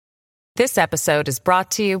This episode is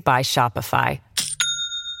brought to you by Shopify.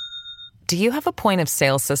 Do you have a point of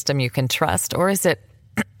sale system you can trust, or is it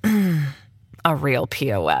a real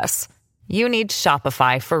POS? You need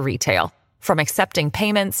Shopify for retail. From accepting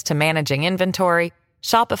payments to managing inventory,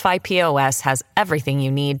 Shopify POS has everything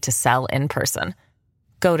you need to sell in person.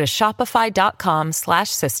 Go to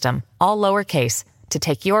shopify.com/system, all lowercase, to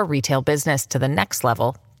take your retail business to the next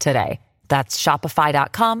level today. That's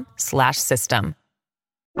shopify.com/system.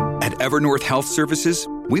 At Evernorth Health Services,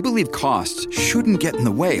 we believe costs shouldn't get in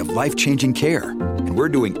the way of life-changing care, and we're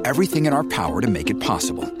doing everything in our power to make it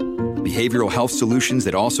possible. Behavioral health solutions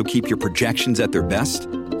that also keep your projections at their best?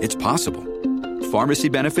 It's possible. Pharmacy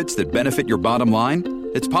benefits that benefit your bottom line?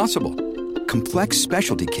 It's possible. Complex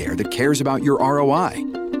specialty care that cares about your ROI?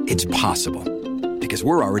 It's possible. Because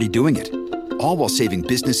we're already doing it. All while saving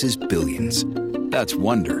businesses billions. That's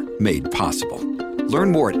Wonder made possible.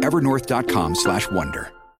 Learn more at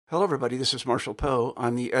evernorth.com/wonder. Hello, everybody. This is Marshall Poe.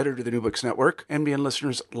 I'm the editor of the New Books Network. NBN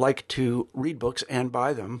listeners like to read books and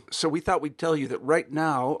buy them. So we thought we'd tell you that right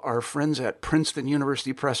now, our friends at Princeton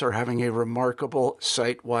University Press are having a remarkable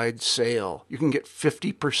site-wide sale. You can get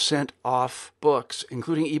 50% off books,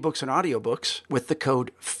 including ebooks and audiobooks, with the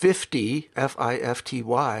code 50,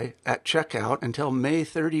 F-I-F-T-Y, at checkout until May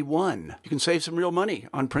 31. You can save some real money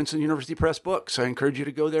on Princeton University Press books. I encourage you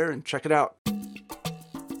to go there and check it out.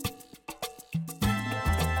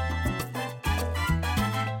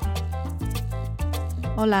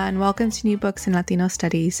 Hola, and welcome to New Books in Latino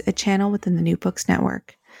Studies, a channel within the New Books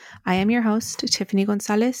Network. I am your host, Tiffany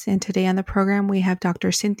Gonzalez, and today on the program we have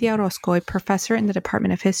Dr. Cynthia Orozco, a professor in the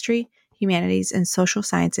Department of History, Humanities, and Social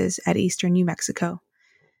Sciences at Eastern New Mexico.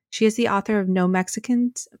 She is the author of No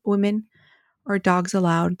Mexicans, Women, or Dogs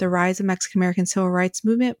Allowed, The Rise of Mexican-American Civil Rights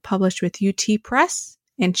Movement, published with UT Press,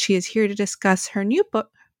 and she is here to discuss her new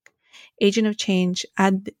book, Agent of Change,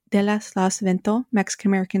 Adela Slas-Vento,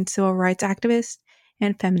 Mexican-American Civil Rights Activist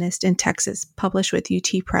and Feminist in Texas, published with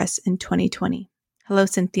UT Press in 2020. Hello,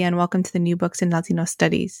 Cynthia, and welcome to the New Books in Latino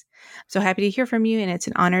Studies. I'm so happy to hear from you, and it's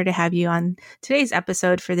an honor to have you on today's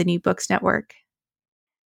episode for the New Books Network.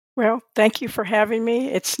 Well, thank you for having me.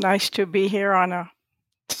 It's nice to be here on a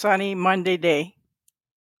sunny Monday day.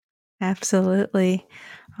 Absolutely.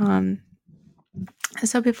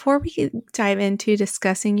 So before we dive into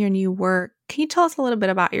discussing your new work, can you tell us a little bit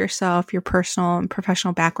about yourself, your personal and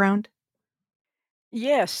professional background?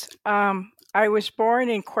 Yes, I was born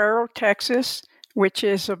in Cuero, Texas, which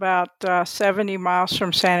is about 70 miles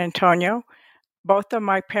from San Antonio. Both of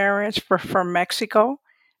my parents were from Mexico.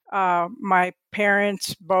 My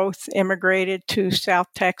parents both immigrated to South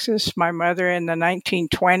Texas, my mother in the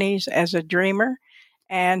 1920s as a dreamer,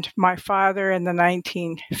 and my father in the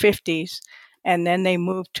 1950s. And then they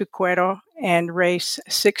moved to Cuero and raised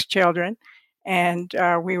 6 children. And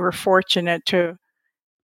we were fortunate to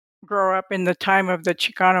grow up in the time of the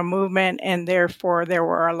Chicano movement, and therefore there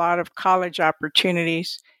were a lot of college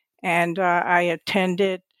opportunities. And I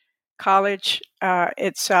attended college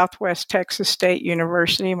at Southwest Texas State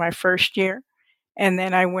University my first year. And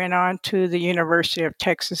then I went on to the University of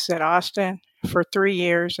Texas at Austin for 3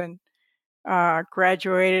 years and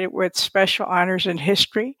graduated with special honors in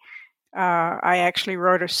history. I actually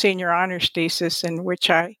wrote a senior honors thesis in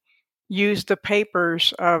which I used the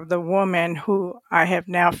papers of the woman who I have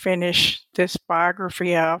now finished this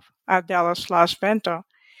biography of, Adela Slas-Vento.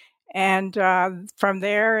 And from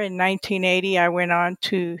there, in 1980, I went on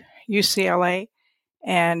to UCLA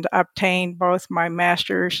and obtained both my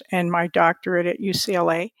master's and my doctorate at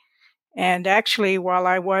UCLA. And actually, while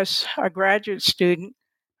I was a graduate student,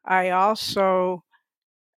 I also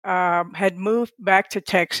had moved back to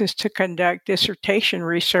Texas to conduct dissertation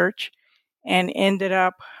research and ended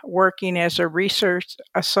up working as a research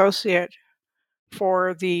associate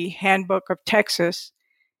for the Handbook of Texas.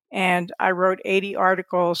 And I wrote 80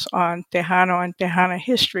 articles on Tejano and Tejana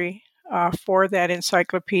history for that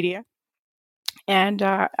encyclopedia. And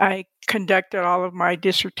I conducted all of my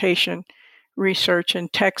dissertation research in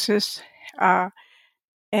Texas.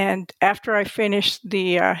 And after I finished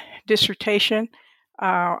the dissertation,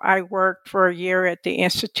 I worked for a year at the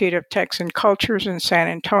Institute of Texan Cultures in San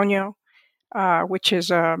Antonio, which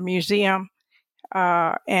is a museum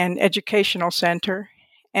and educational center.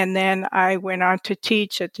 And then I went on to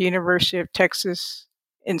teach at the University of Texas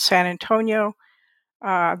in San Antonio.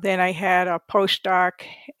 Then I had a postdoc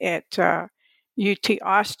at UT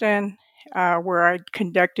Austin, where I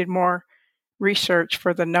conducted more research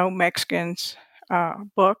for the No Mexicans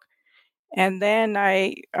book. And then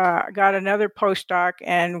I got another postdoc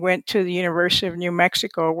and went to the University of New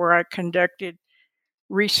Mexico, where I conducted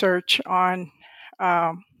research on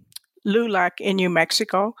LULAC in New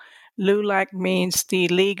Mexico. LULAC means the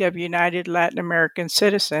League of United Latin American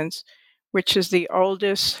Citizens, which is the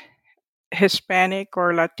oldest Hispanic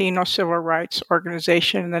or Latino civil rights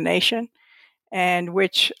organization in the nation, and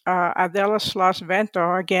which Adela Slas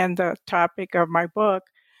Vento, again, the topic of my book,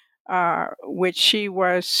 which she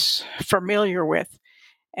was familiar with.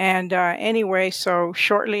 And anyway, so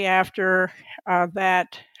shortly after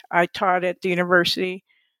that, I taught at the University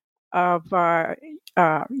of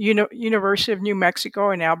University of New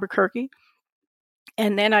Mexico in Albuquerque.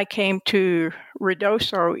 And then I came to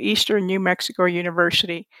Ruidoso, Eastern New Mexico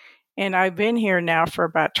University, and I've been here now for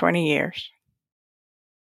about 20 years.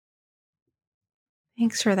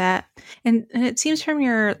 Thanks for that. And it seems from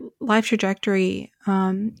your life trajectory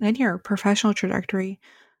and your professional trajectory,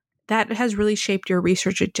 that has really shaped your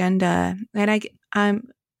research agenda. And I'm,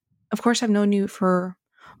 of course, I've known you for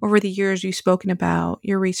over the years. You've spoken about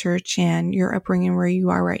your research and your upbringing where you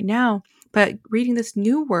are right now. But reading this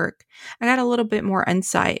new work, I got a little bit more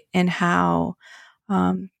insight in how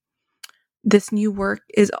this new work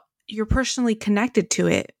is, you're personally connected to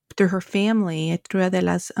it through her family, through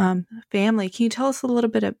Adela's family. Can you tell us a little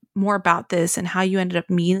bit more about this and how you ended up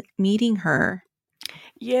meeting her?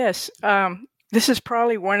 Yes. This is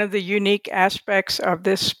probably one of the unique aspects of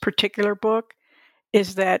this particular book,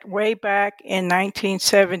 is that way back in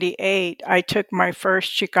 1978, I took my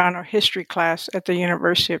first Chicano history class at the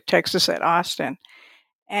University of Texas at Austin.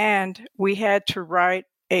 And we had to write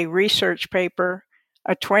a research paper,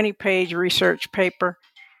 a 20-page research paper.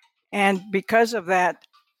 And because of that,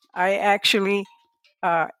 I actually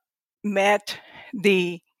met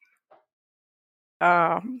the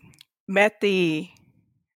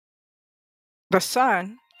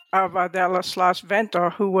son of Adela Slas Vento,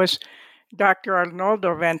 who was Dr.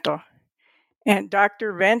 Arnoldo Vento. And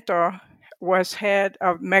Dr. Vento was head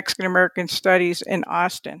of Mexican American Studies in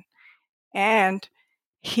Austin. And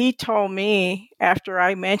he told me, after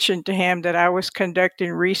I mentioned to him that I was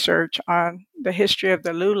conducting research on the history of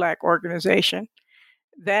the LULAC organization,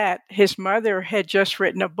 that his mother had just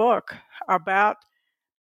written a book about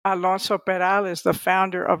Alonso Perales, the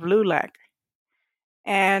founder of LULAC.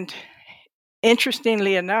 And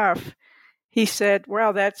interestingly enough, he said,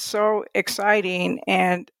 well, that's so exciting,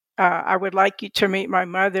 and I would like you to meet my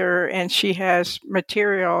mother, and she has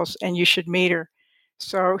materials, and you should meet her.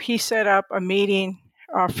 So he set up a meeting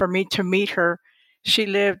for me to meet her. She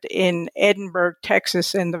lived in Edinburgh,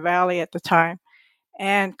 Texas, in the Valley at the time.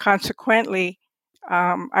 And consequently,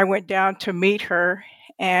 I went down to meet her,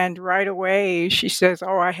 and right away she says,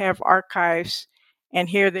 oh, I have archives, and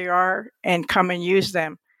here they are, and come and use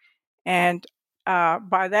them. And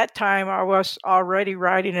by that time, I was already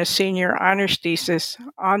writing a senior honors thesis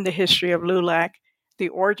on the history of LULAC, the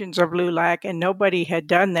origins of LULAC, and nobody had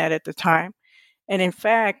done that at the time. And in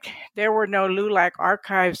fact, there were no LULAC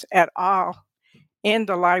archives at all in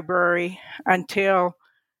the library until,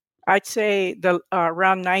 I'd say,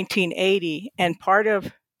 around 1980. And part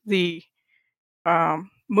of the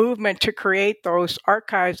movement to create those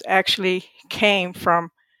archives actually came from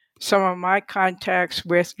some of my contacts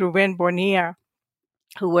with Ruben Bonilla,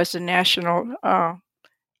 who was the national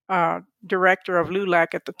director of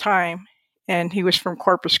LULAC at the time, and he was from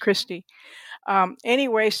Corpus Christi.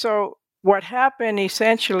 Anyway, so what happened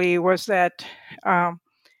essentially was that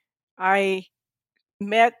I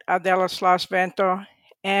met Adela Slas Vento,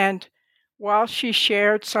 and while she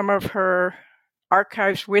shared some of her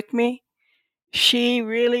archives with me, she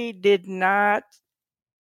really did not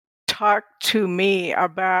talk to me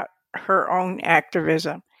about her own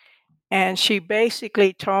activism. And she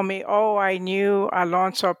basically told me, oh, I knew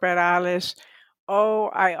Alonso Perales. Oh,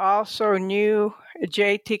 I also knew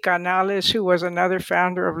J.T. Canales, who was another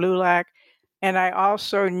founder of LULAC. And I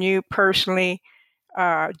also knew personally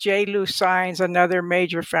J. Lou Saenz, another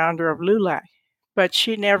major founder of LULAC. But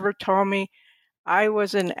she never told me I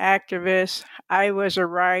was an activist, I was a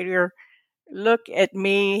writer. Look at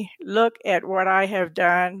me, look at what I have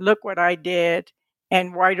done, look what I did,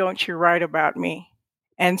 and why don't you write about me?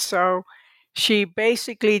 And so she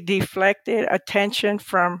basically deflected attention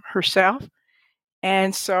from herself.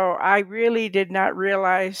 And so I really did not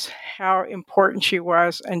realize how important she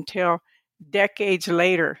was until decades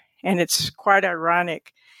later. And it's quite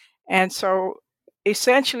ironic. And so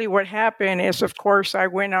essentially what happened is, of course, I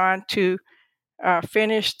went on to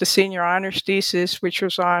finish the senior honors thesis, which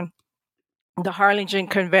was on the Harlingen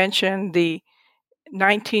Convention, the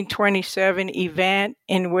 1927 event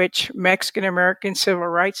in which Mexican American civil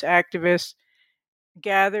rights activists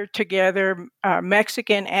gathered together,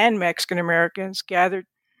 Mexican and Mexican Americans gathered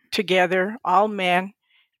together, all men,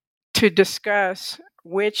 to discuss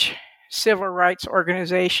which civil rights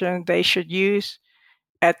organization they should use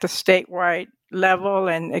at the statewide level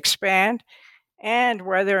and expand, and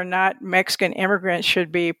whether or not Mexican immigrants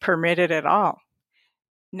should be permitted at all.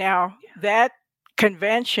 Now, that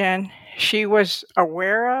convention she was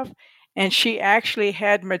aware of, and she actually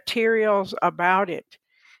had materials about it.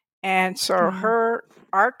 And so her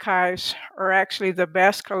archives are actually the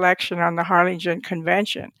best collection on the Harlingen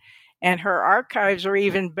Convention. And her archives are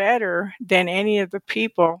even better than any of the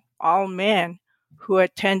people, all men, who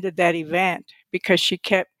attended that event, because she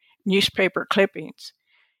kept newspaper clippings.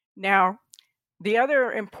 Now, the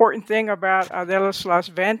other important thing about Adela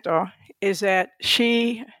Slas-Vento is that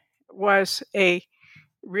she was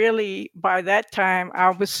by that time,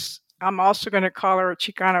 I'm also going to call her a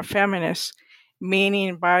Chicana feminist,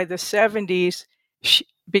 meaning by the 70s,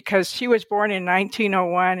 because she was born in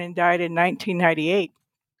 1901 and died in 1998.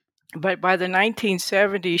 But by the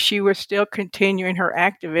 1970s, she was still continuing her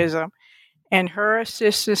activism, and her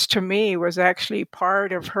assistance to me was actually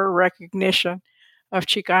part of her recognition of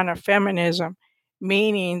Chicana feminism,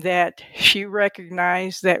 meaning that she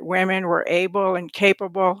recognized that women were able and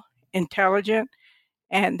capable, intelligent,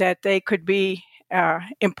 and that they could be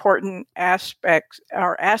important aspects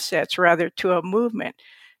or assets rather to a movement.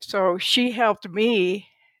 So she helped me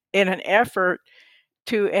in an effort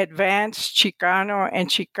to advance Chicano and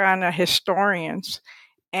Chicana historians,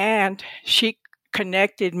 and she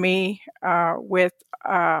connected me with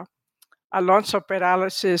Alonso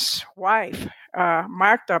Perales' wife,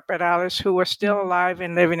 Marta Perales, who was still alive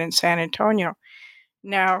and living in San Antonio.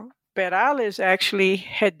 Now, Perales actually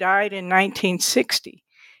had died in 1960.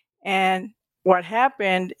 And what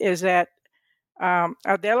happened is that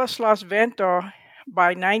Adela Slas-Vento,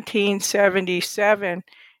 by 1977,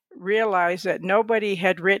 realized that nobody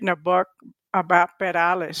had written a book about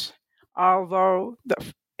Perales, although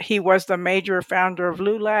he was the major founder of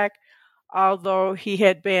LULAC, although he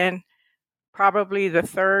had been probably the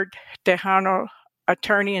third Tejano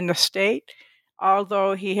attorney in the state,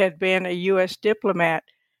 although he had been a U.S. diplomat.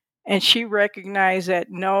 And she recognized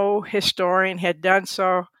that no historian had done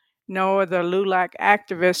so, no of the LULAC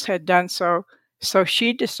activists had done so. So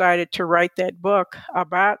she decided to write that book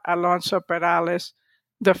about Alonso Perales,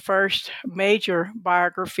 the first major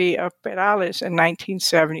biography of Perales in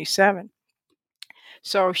 1977.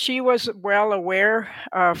 So she was well aware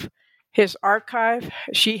of his archive.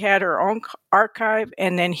 She had her own archive,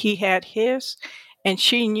 and then he had his. And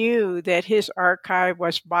she knew that his archive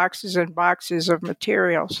was boxes and boxes of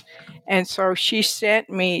materials. And so she sent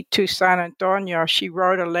me to San Antonio. She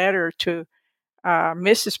wrote a letter to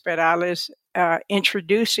Mrs. Perales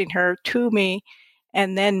introducing her to me.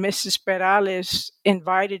 And then Mrs. Perales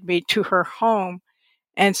invited me to her home.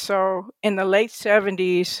 And so in the late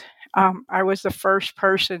 70s, I was the first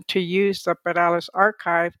person to use the Perales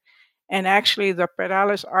archive. And actually, the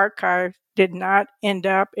Perales archive did not end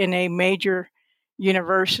up in a major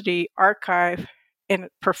university archive in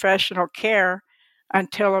professional care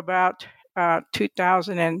until about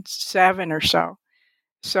 2007 or so.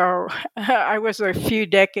 So I was a few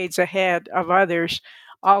decades ahead of others,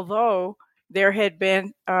 although there had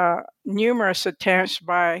been numerous attempts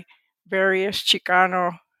by various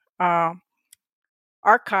Chicano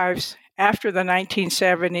archives after the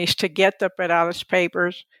 1970s to get the Perales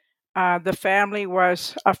papers. The family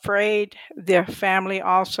was afraid. The family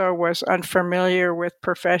also was unfamiliar with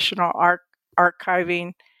professional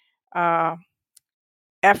archiving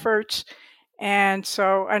efforts. And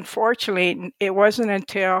so, unfortunately, it wasn't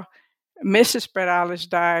until Mrs. Perales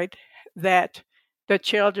died that the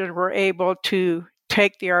children were able to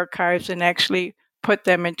take the archives and actually put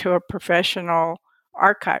them into a professional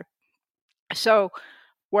archive. So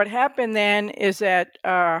what happened then is that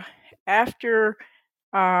after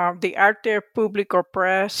the Arte Público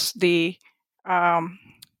Press, the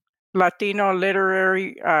Latino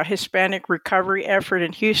literary Hispanic recovery effort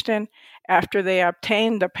in Houston, after they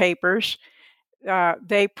obtained the papers,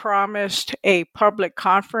 they promised a public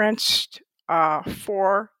conference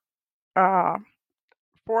for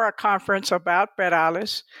a conference about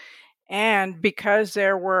Perales. And because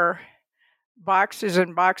there were boxes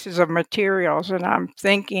and boxes of materials, and I'm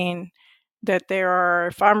thinking that there are,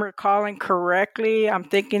 if I'm recalling correctly, I'm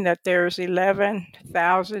thinking that there's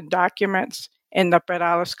 11,000 documents in the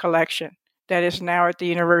Perales collection that is now at the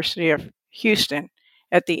University of Houston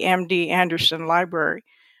at the MD Anderson Library.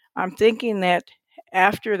 I'm thinking that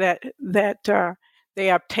after that they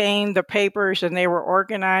obtained the papers and they were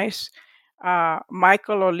organized,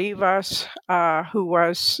 Michael Olivas, who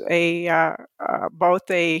was both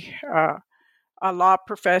a law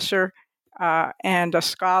professor and a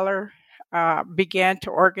scholar, began to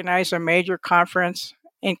organize a major conference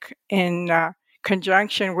in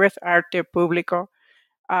conjunction with Arte Público.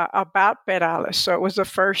 about Perales. So it was the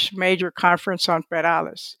first major conference on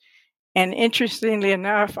Perales. And interestingly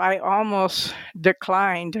enough, I almost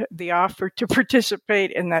declined the offer to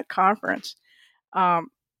participate in that conference.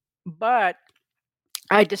 But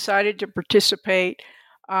I decided to participate.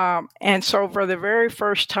 And so for the very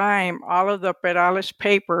first time, all of the Perales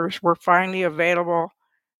papers were finally available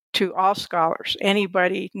to all scholars.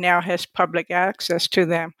 Anybody now has public access to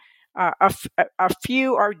them. A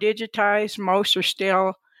few are digitized, most are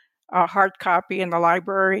still hard copy in the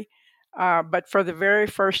library. But for the very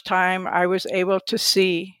first time, I was able to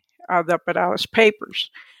see the Perales papers.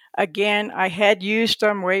 Again, I had used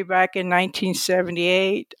them way back in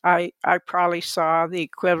 1978. I probably saw the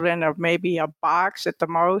equivalent of maybe a box at the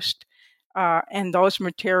most. And those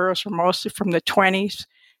materials were mostly from the 20s.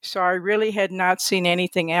 So I really had not seen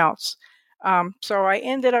anything else. So I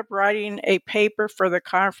ended up writing a paper for the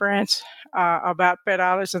conference about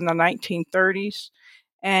Perales in the 1930s.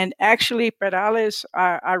 And actually, Perales,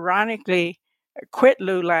 ironically, quit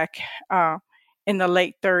LULAC in the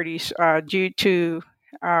late 30s due to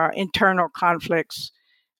internal conflicts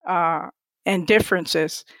and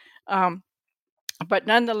differences. But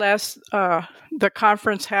nonetheless, the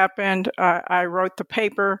conference happened. I wrote the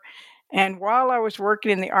paper. And while I was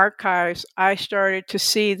working in the archives, I started to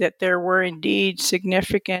see that there was indeed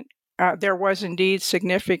significant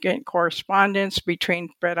correspondence between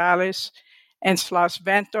Perales and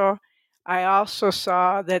Slasvento. I also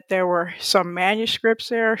saw that there were some manuscripts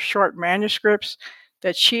there, short manuscripts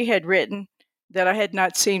that she had written that I had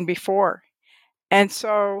not seen before. And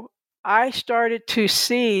so I started to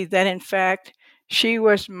see that, in fact, she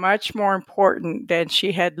was much more important than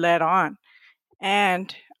she had let on.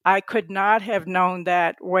 And I could not have known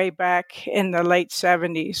that way back in the late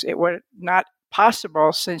 70s. It was not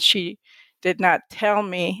possible since she did not tell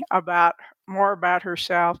me more about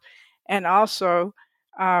herself, and also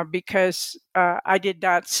because I did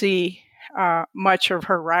not see much of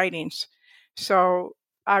her writings. So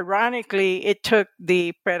ironically, it took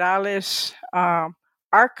the Perales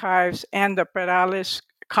archives and the Perales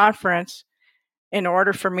conference in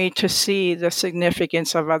order for me to see the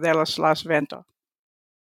significance of Adela Slasvento.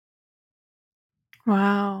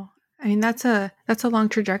 Wow. I mean, that's a long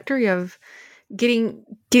trajectory of being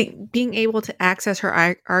able to access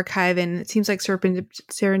her archive, and it seems like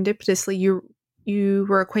serendipitously you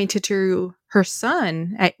were acquainted to her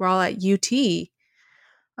son while at UT,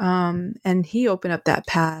 and he opened up that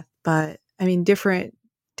path. But I mean, different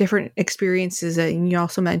experiences. And you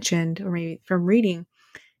also mentioned, or maybe from reading,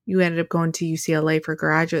 you ended up going to UCLA for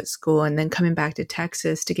graduate school, and then coming back to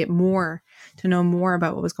Texas to know more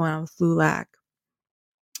about what was going on with LULAC.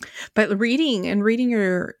 But reading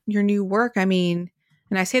your new work, I mean,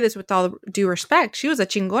 and I say this with all due respect, she was a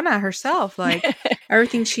chingona herself, like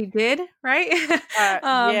everything she did, right?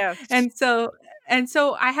 Yes. And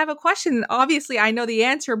so I have a question. Obviously, I know the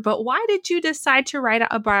answer, but why did you decide to write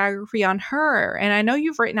a biography on her? And I know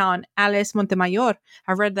you've written on Alice Montemayor.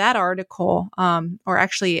 I read that article, or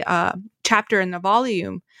actually a chapter in the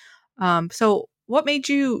volume. So what made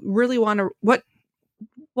you really want to,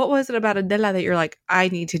 what was it about Adela that you're like, I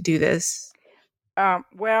need to do this?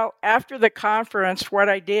 Well, after the conference, what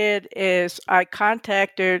I did is I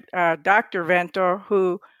contacted Dr. Vento,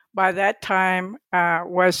 who by that time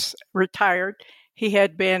was retired. He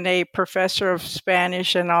had been a professor of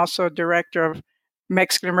Spanish and also director of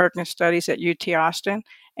Mexican American Studies at UT Austin.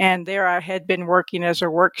 And there I had been working as a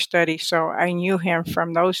work study, so I knew him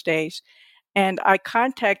from those days. And I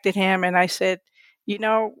contacted him and I said,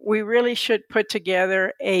 we really should put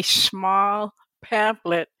together a small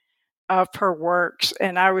pamphlet of her works.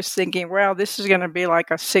 And I was thinking, well, this is going to be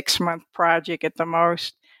like a 6-month project at the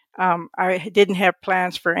most. I didn't have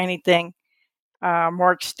plans for anything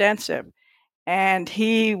more extensive. And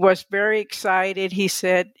he was very excited. He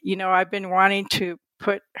said, I've been wanting to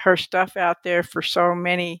put her stuff out there for so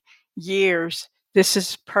many years. This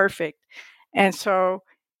is perfect. And so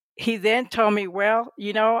he then told me, well,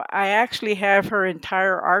 I actually have her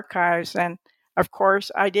entire archives. And of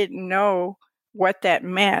course, I didn't know what that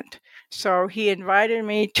meant. So he invited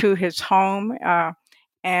me to his home.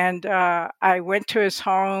 And I went to his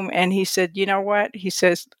home and he said, you know what? He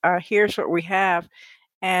says, here's what we have.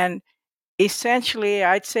 And essentially,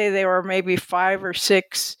 I'd say there were maybe 5 or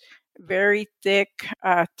 6 very thick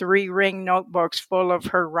 3-ring notebooks full of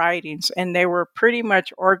her writings. And they were pretty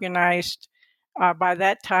much organized by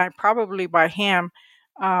that time, probably by him,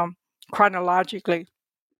 chronologically.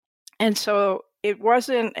 And so it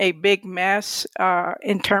wasn't a big mess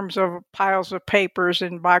in terms of piles of papers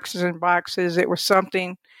and boxes. It was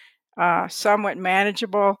something somewhat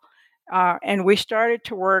manageable. And we started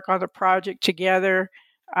to work on the project together.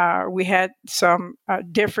 We had some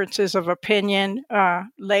differences of opinion.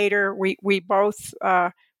 Later, we both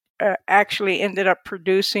actually ended up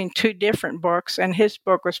producing two different books, and his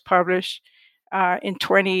book was published in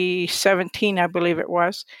 2017, I believe it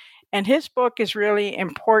was. And his book is really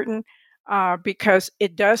important because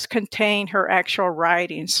it does contain her actual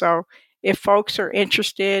writing. So if folks are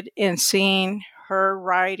interested in seeing her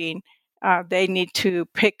writing, they need to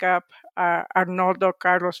pick up Arnoldo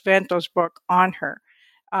Carlos Vento's book on her.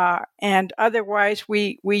 And otherwise,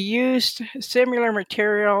 we used similar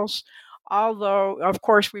materials, although, of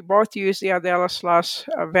course, we both used the Adela Slas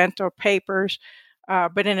Vento papers.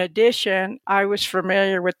 But in addition, I was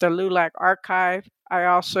familiar with the LULAC archive. I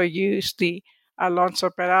also used the Alonso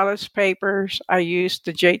Perales papers. I used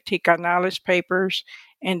the J.T. Canales papers,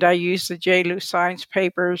 and I used the J. Lou Science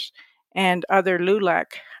papers and other LULAC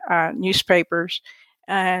newspapers.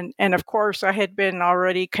 And of course, I had been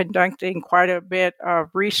already conducting quite a bit of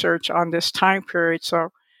research on this time period, so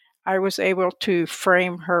I was able to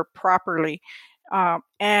frame her properly.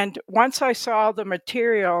 And once I saw the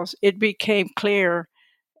materials, it became clear,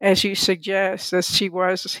 as you suggest, that she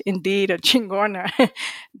was indeed a chingona,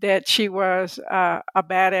 that she was a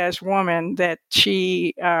badass woman, that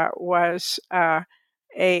she was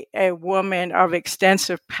a woman of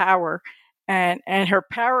extensive power. And her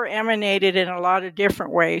power emanated in a lot of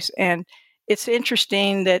different ways. And it's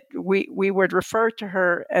interesting that we would refer to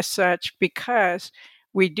her as such because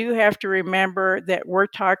we do have to remember that we're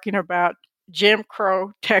talking about Jim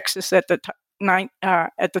Crow Texas at the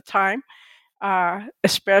time,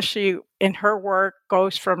 especially in her work,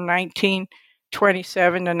 goes from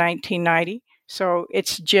 1927 to 1990. So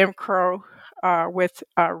it's Jim Crow with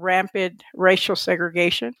rampant racial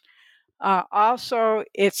segregation. Also,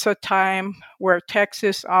 it's a time where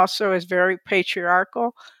Texas also is very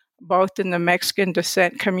patriarchal, both in the Mexican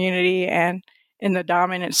descent community and in the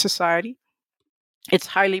dominant society. It's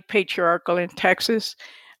highly patriarchal in Texas.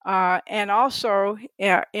 And also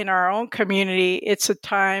in our own community, it's a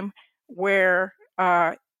time where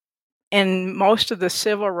in most of the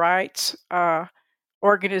civil rights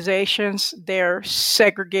organizations, they're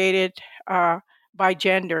segregated by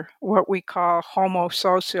gender, what we call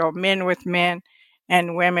homosocial, men with men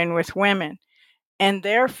and women with women. And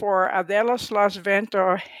therefore, Adela Slas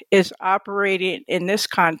Vento is operating in this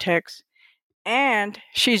context. And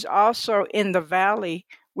she's also in the Valley,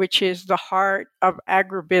 which is the heart of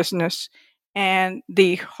agribusiness and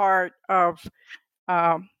the heart of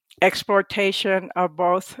exploitation of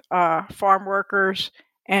both farm workers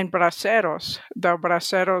and braceros. The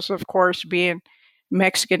braceros, of course, being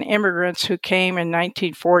Mexican immigrants who came in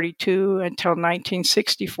 1942 until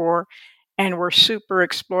 1964 and were super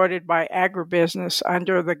exploited by agribusiness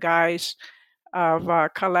under the guise of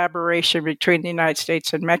collaboration between the United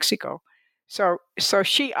States and Mexico. So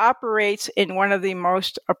she operates in one of the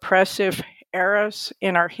most oppressive eras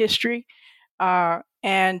in our history,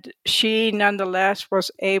 and she nonetheless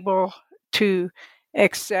was able to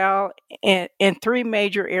excel in three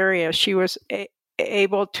major areas. She was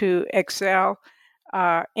able to excel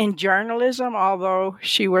in journalism, although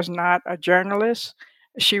she was not a journalist.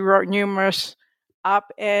 She wrote numerous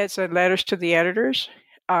op-eds and letters to the editors.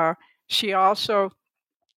 She also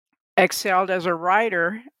excelled as a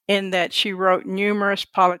writer in that she wrote numerous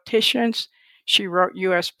politicians. She wrote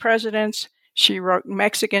U.S. presidents. She wrote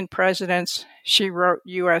Mexican presidents. She wrote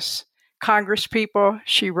U.S. congresspeople.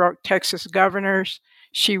 She wrote Texas governors.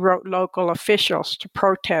 She wrote local officials to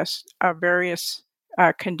protest various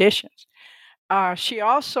conditions. She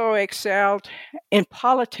also excelled in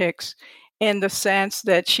politics in the sense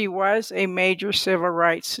that she was a major civil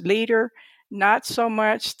rights leader, not so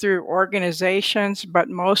much through organizations, but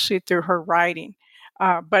mostly through her writing.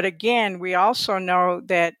 But again, we also know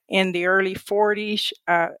that in the early 40s,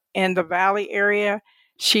 in the Valley area,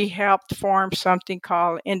 she helped form something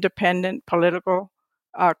called Independent Political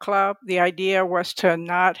Club. The idea was to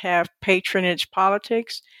not have patronage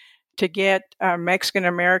politics, to get Mexican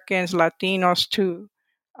Americans, Latinos to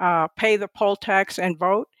pay the poll tax and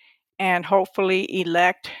vote, and hopefully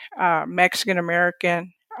elect Mexican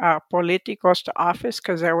American politicos to office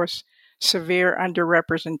because there was severe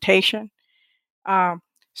underrepresentation.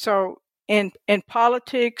 So in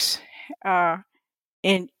politics,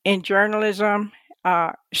 in journalism,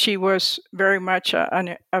 she was very much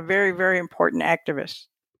a very, very important activist.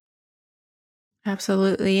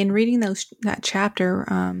 Absolutely. And reading that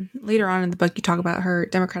chapter, later on in the book, you talk about her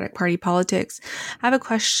Democratic Party politics. I have a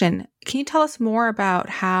question. Can you tell us more about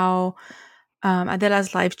how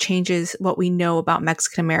Adela's life changes what we know about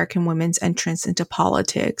Mexican American women's entrance into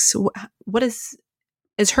politics? What is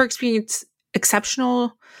her experience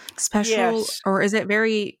exceptional, special, Yes. or is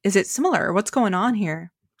it similar? What's going on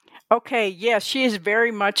here? Okay, yes, she is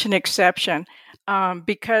very much an exception,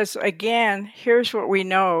 because again, here's what we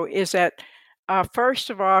know is that, first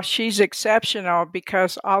of all, she's exceptional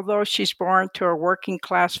because although she's born to a working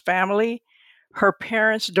class family, her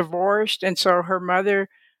parents divorced, and so her mother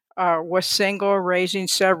was single, raising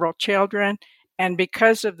several children, and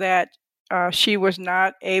because of that, she was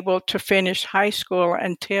not able to finish high school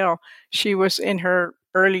until she was in her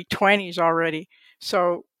early 20s already.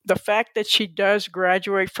 So the fact that she does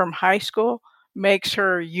graduate from high school makes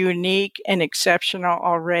her unique and exceptional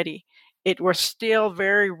already. It was still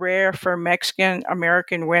very rare for Mexican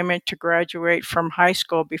American women to graduate from high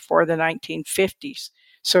school before the 1950s.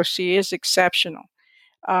 So she is exceptional.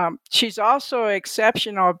 She's also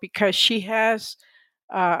exceptional because she has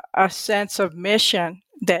a sense of mission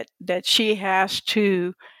that she has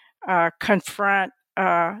to confront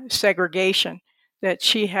segregation, that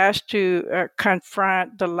she has to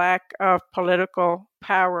confront the lack of political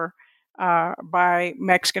power by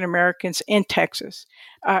Mexican Americans in Texas.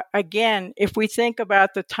 Again, if we think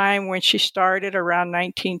about the time when she started around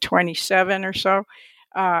 1927 or so,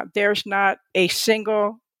 there's not a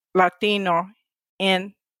single Latino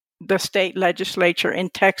in the state legislature in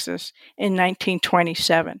Texas in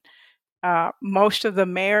 1927. Most of the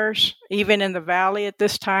mayors, even in the valley at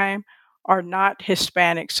this time, are not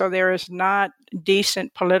Hispanic. So there is not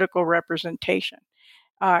decent political representation.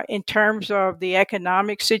 In terms of the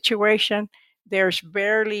economic situation, there's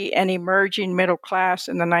barely an emerging middle class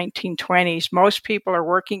in the 1920s. Most people are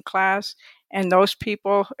working class, and those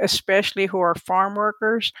people, especially who are farm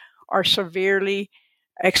workers, are severely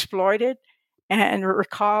exploited. And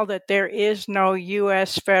recall that there is no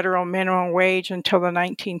U.S. federal minimum wage until the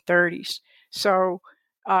 1930s. So,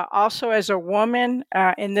 also as a woman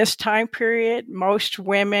in this time period, most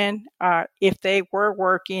women, if they were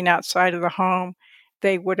working outside of the home,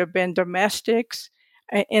 they would have been domestics.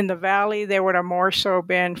 In the valley, they would have more so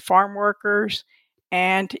been farm workers.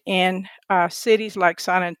 And in cities like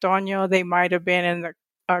San Antonio, they might have been in the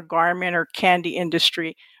garment or candy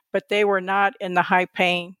industry, but they were not in the high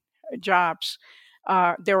paying jobs.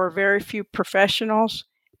 There were very few professionals,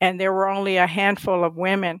 and there were only a handful of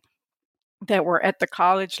women that were at the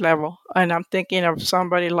college level. And I'm thinking of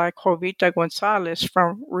somebody like Jovita Gonzalez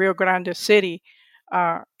from Rio Grande City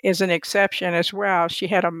is an exception as well. She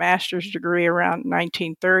had a master's degree around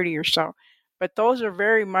 1930 or so. But those are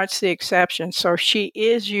very much the exceptions. So she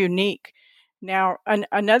is unique. Now,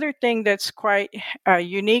 another thing that's quite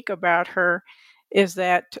unique about her is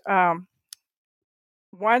that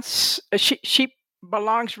once she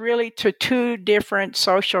belongs really to two different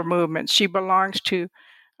social movements. She belongs to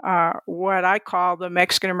what I call the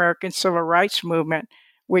Mexican American Civil Rights Movement,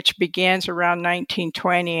 which begins around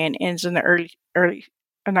 1920 and ends in the early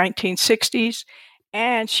 1960s.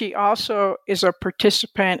 And she also is a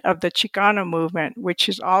participant of the Chicano movement, which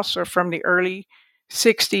is also from the early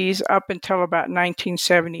 60s up until about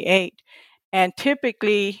 1978. And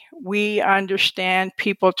typically, we understand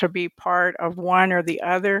people to be part of one or the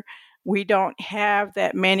other. We don't have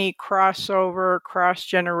that many crossover, cross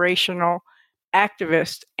generational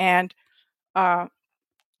activists. And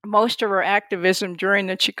most of her activism during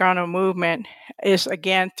the Chicano movement is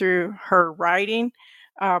again through her writing,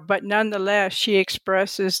 but nonetheless, she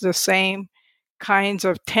expresses the same kinds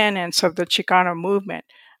of tenets of the Chicano movement,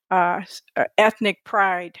 ethnic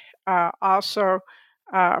pride, also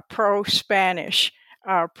pro-Spanish,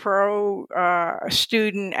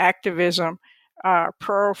 pro-student activism,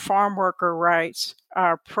 pro-farm worker rights,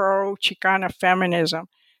 pro-Chicana feminism.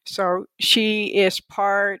 So she is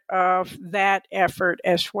part of that effort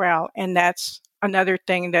as well. And that's another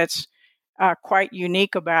thing that's quite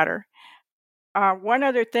unique about her. One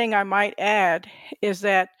other thing I might add is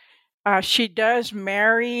that she does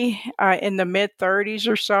marry in the mid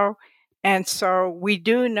 30s or so. And so we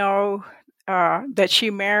do know that she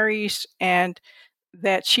marries and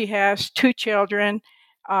that she has two children.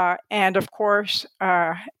 And of course,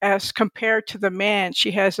 as compared to the man, she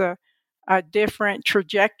has a different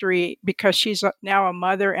trajectory because she's now a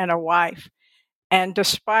mother and a wife. And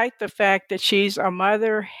despite the fact that she's a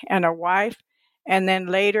mother and a wife, and then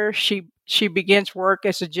later she begins work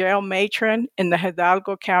as a jail matron in the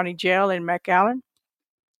Hidalgo County Jail in McAllen,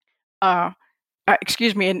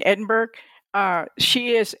 in Edinburgh,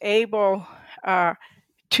 she is able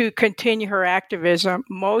to continue her activism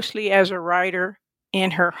mostly as a writer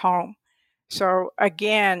in her home. So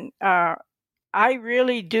again, I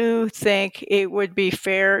really do think it would be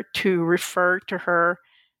fair to refer to her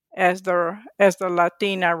as the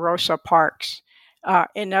Latina Rosa Parks.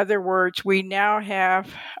 In other words, we now have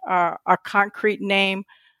a concrete name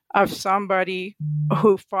of somebody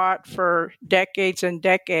who fought for decades and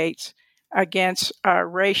decades against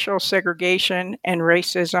racial segregation and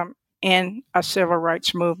racism in a civil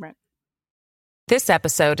rights movement. This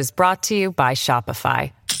episode is brought to you by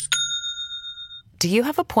Shopify. Do you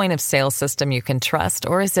have a point of sale system you can trust,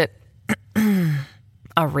 or is it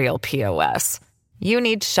a real POS? You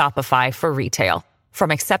need Shopify for retail.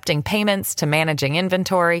 From accepting payments to managing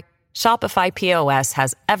inventory, Shopify POS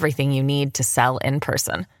has everything you need to sell in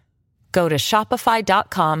person. Go to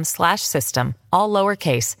shopify.com/system, all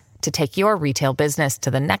lowercase, to take your retail business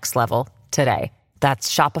to the next level today.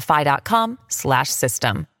 That's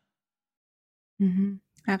shopify.com/system. Mm-hmm.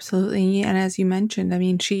 Absolutely. And as you mentioned, I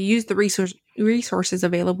mean, she used the resources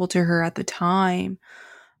available to her at the time.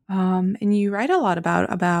 And you write a lot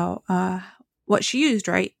about what she used,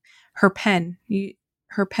 right? Her pen.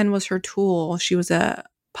 Her pen was her tool. She was a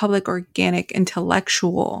public organic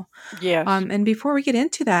intellectual. Yes. And before we get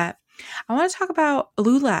into that, I want to talk about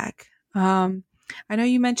LULAC. I know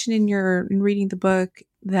you mentioned in reading the book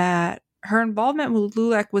that her involvement with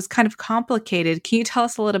LULAC was kind of complicated. Can you tell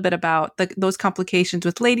us a little bit about those complications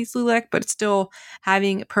with Ladies LULAC, but still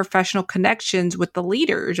having professional connections with the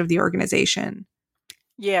leaders of the organization?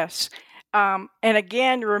 Yes. And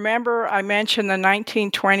again, remember I mentioned the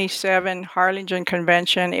 1927 Harlingen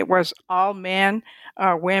Convention. It was all men.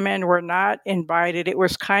 Women were not invited. It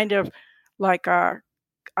was kind of like a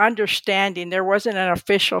understanding. There wasn't an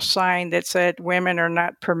official sign that said women are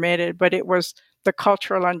not permitted, but it was the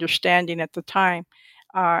cultural understanding at the time.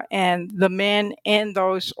 And the men in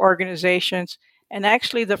those organizations, and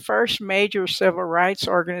actually the first major civil rights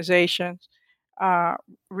organizations,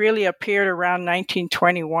 really appeared around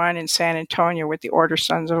 1921 in San Antonio with the Order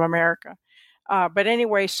Sons of America. But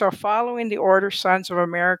anyway, so following the Order Sons of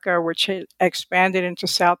America, which had expanded into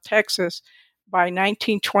South Texas, by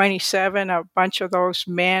 1927, a bunch of those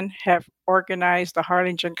men have organized the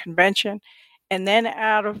Harlingen Convention. And then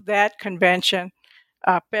out of that convention,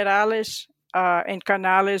 Perales and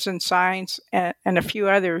Canales and Saenz and a few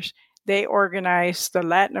others, they organized the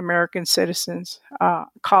Latin American citizens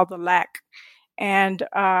called the LAC. And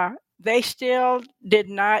they still did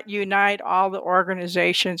not unite all the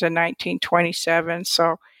organizations in 1927.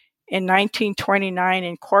 So in 1929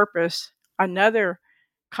 in Corpus, another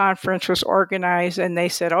conference was organized, and they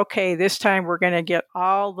said, okay, this time we're going to get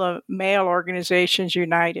all the male organizations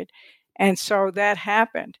united. And so that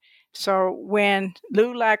happened. So when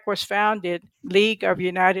LULAC was founded, League of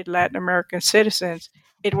United Latin American Citizens,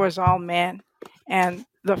 it was all men. And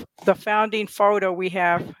the founding photo we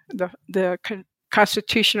have, the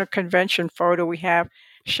Constitutional Convention photo we have,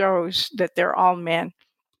 shows that they're all men.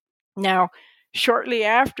 Now, shortly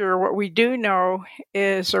after, what we do know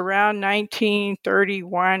is around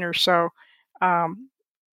 1931 or so,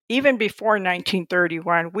 even before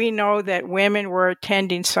 1931, we know that women were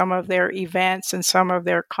attending some of their events and some of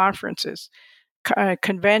their conferences,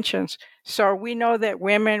 conventions. So we know that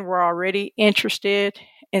women were already interested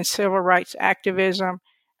in civil rights activism.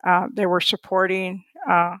 They were supporting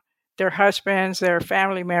their husbands, their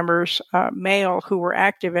family members, male, who were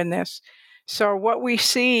active in this. So what we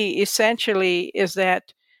see essentially is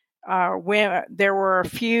that there were a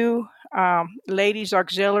few ladies'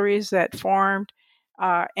 auxiliaries that formed,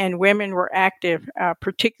 and women were active,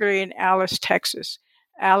 particularly in Alice, Texas.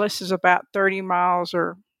 Alice is about 30 miles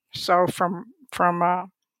or so from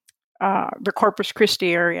the Corpus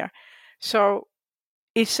Christi area. So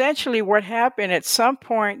essentially what happened, at some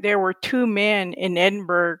point there were two men in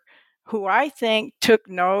Edinburgh who I think took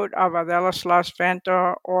note of Adela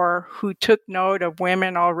Slas-Vento, or who took note of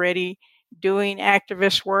women already doing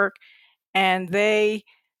activist work, and they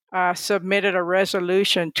submitted a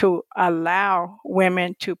resolution to allow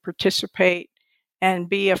women to participate and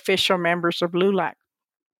be official members of LULAC.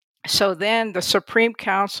 So then the Supreme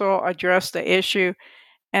Council addressed the issue,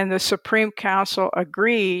 and the Supreme Council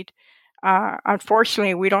agreed.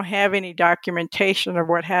 Unfortunately, we don't have any documentation of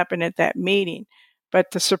what happened at that meeting,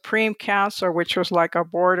 but the Supreme Council, which was like a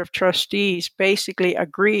board of trustees, basically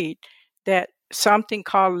agreed that something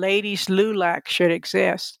called Ladies LULAC should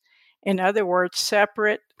exist. In other words,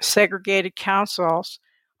 separate, segregated councils,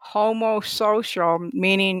 homosocial,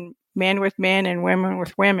 meaning men with men and women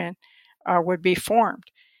with women, would be formed.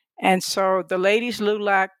 And so the Ladies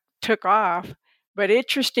LULAC took off. But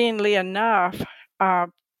interestingly enough,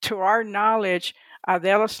 to our knowledge,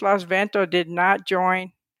 Adela Slas-Vento did not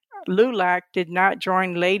join LULAC, did not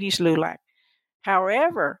join Ladies LULAC.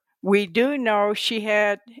 However, we do know she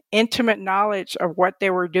had intimate knowledge of what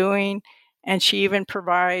they were doing And she even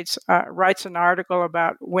writes an article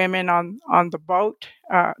about women on the boat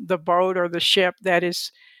or the ship that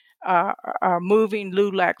is moving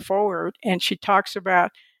LULAC forward. And she talks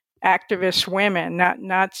about activist women,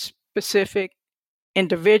 not specific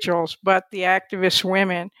individuals, but the activist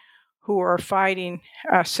women who are fighting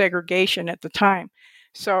segregation at the time.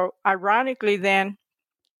 So ironically, then,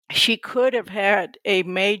 she could have had a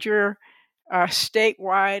major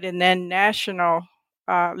statewide and then national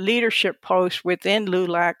leadership post within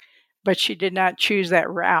LULAC, but she did not choose that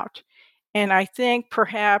route. And I think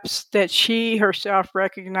perhaps that she herself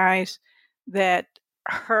recognized that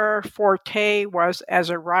her forte was as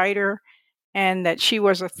a writer and that she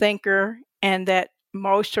was a thinker, and that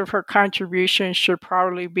most of her contributions should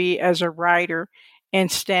probably be as a writer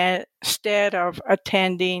instead of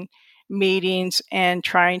attending meetings and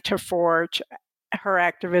trying to forge her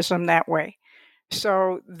activism that way.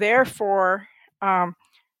 So therefore,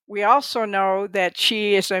 we also know that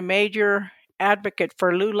she is a major advocate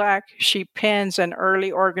for LULAC. She pens an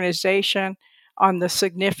early organization on the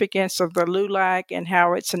significance of the LULAC and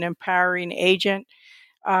how it's an empowering agent.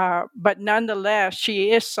 But nonetheless,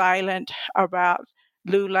 she is silent about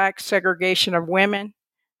LULAC segregation of women,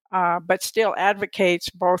 but still advocates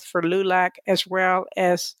both for LULAC as well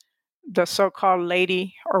as the so-called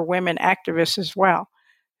lady or women activists as well.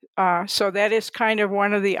 So that is kind of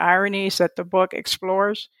one of the ironies that the book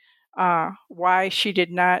explores, why she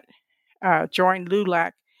did not join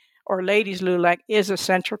LULAC or Ladies LULAC is a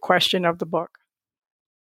central question of the book.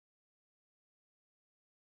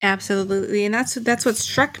 Absolutely. And that's what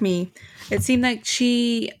struck me. It seemed like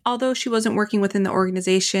although she wasn't working within the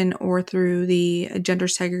organization or through the gender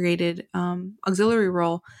segregated auxiliary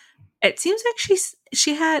role, it seems like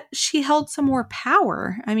she held some more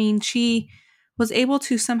power. I mean, she was able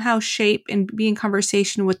to somehow shape and be in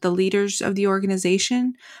conversation with the leaders of the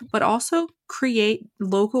organization, but also create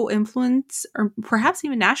local influence or perhaps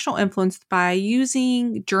even national influence by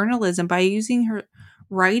using journalism, by using her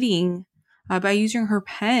writing, by using her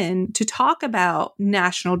pen to talk about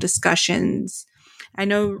national discussions. I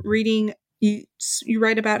know reading, you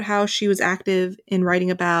write about how she was active in writing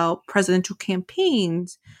about presidential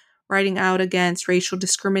campaigns, writing out against racial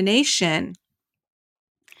discrimination.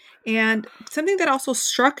 And something that also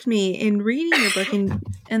struck me in reading your book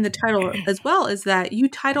and the title as well is that you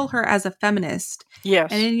title her as a feminist.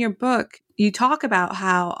 Yes. And in your book, you talk about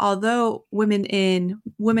how although women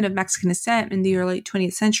of Mexican descent in the early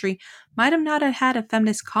 20th century might have not had a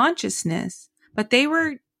feminist consciousness, but they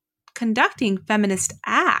were conducting feminist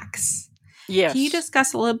acts. Yes. Can you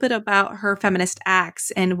discuss a little bit about her feminist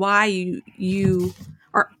acts and why you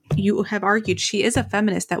have argued she is a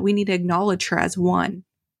feminist, that we need to acknowledge her as one?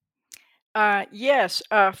 Yes.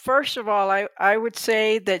 First of all, I would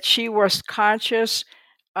say that she was conscious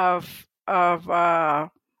of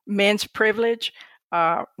men's privilege.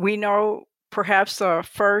 We know perhaps the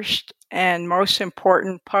first and most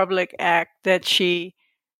important public act that she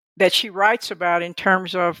writes about in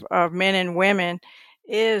terms of men and women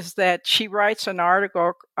is that she writes an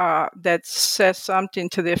article that says something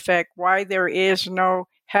to the effect why there is no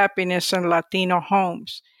happiness in Latino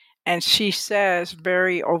homes. And she says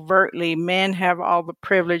very overtly, men have all the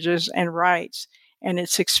privileges and rights, and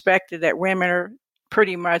it's expected that women are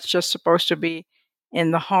pretty much just supposed to be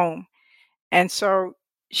in the home. And so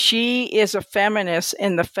she is a feminist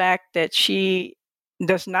in the fact that she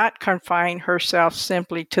does not confine herself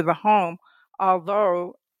simply to the home,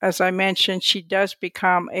 although, as I mentioned, she does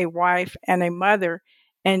become a wife and a mother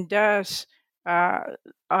and does,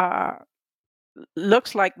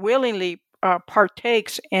 looks like willingly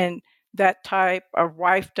partakes in that type of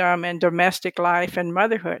wifedom and domestic life and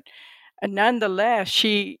motherhood. And nonetheless,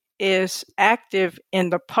 she is active in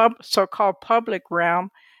the so-called public realm,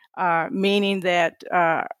 meaning that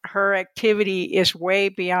her activity is way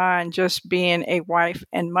beyond just being a wife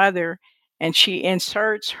and mother, and she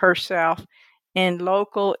inserts herself in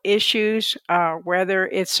local issues, whether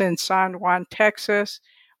it's in San Juan, Texas,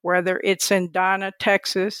 whether it's in Donna,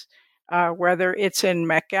 Texas, whether it's in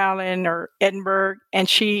McAllen or Edinburgh, and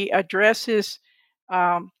she addresses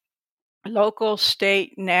local,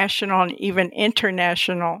 state, national, and even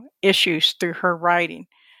international issues through her writing.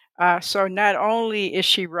 So not only is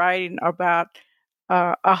she writing about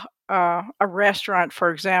a restaurant,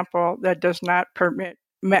 for example, that does not permit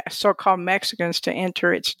so-called Mexicans to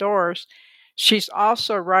enter its doors, she's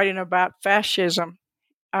also writing about fascism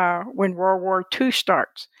when World War II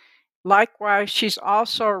starts. Likewise, she's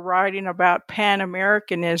also writing about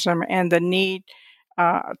Pan-Americanism and the need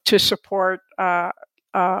to support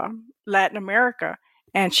Latin America.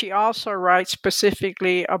 And she also writes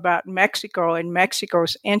specifically about Mexico and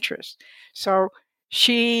Mexico's interests. So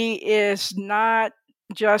she is not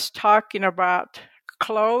just talking about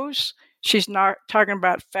clothes. She's not talking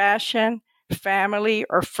about fashion, family,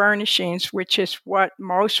 or furnishings, which is what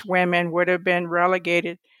most women would have been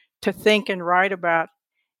relegated to think and write about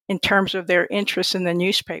in terms of their interest in the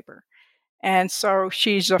newspaper. And so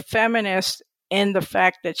she's a feminist in the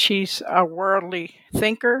fact that she's a worldly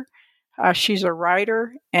thinker, she's a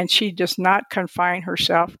writer, and she does not confine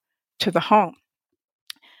herself to the home.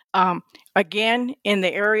 Again, in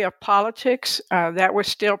the area of politics, that was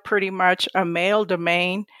still pretty much a male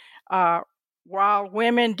domain. While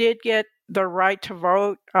women did get the right to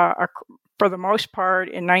vote for the most part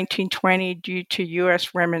in 1920 due to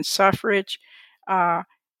U.S. women's suffrage,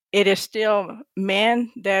 it is still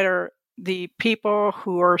men that are the people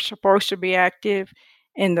who are supposed to be active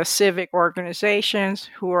in the civic organizations,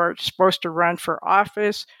 who are supposed to run for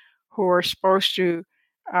office, who are supposed to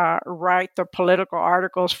write the political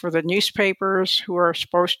articles for the newspapers, who are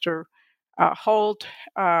supposed to hold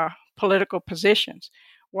political positions.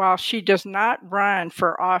 While she does not run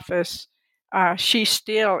for office, she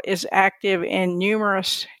still is active in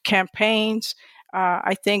numerous campaigns.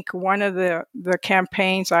 I think one of the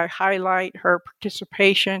campaigns I highlight her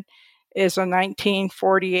participation is a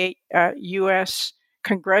 1948 U.S.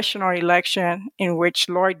 congressional election in which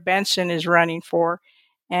Lloyd Bentsen is running for.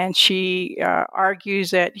 And she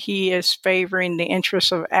argues that he is favoring the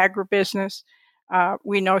interests of agribusiness.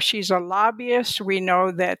 We know she's a lobbyist. We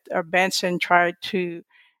know that Bentsen tried to,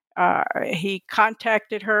 he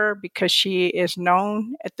contacted her because she is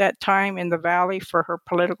known at that time in the Valley for her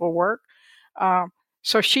political work.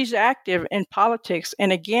 So she's active in politics.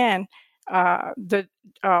 And again, the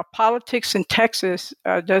politics in Texas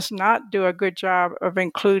does not do a good job of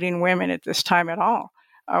including women at this time at all.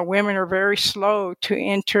 Women are very slow to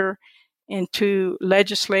enter into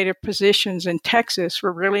legislative positions in Texas.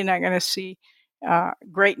 We're really not going to see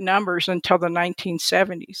great numbers until the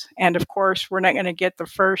 1970s. And of course, we're not going to get the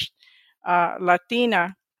first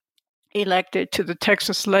Latina elected to the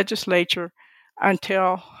Texas legislature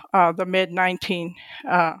until the mid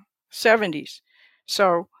 1970s.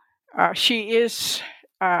 So she is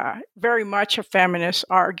very much a feminist,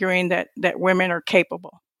 arguing that women are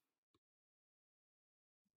capable.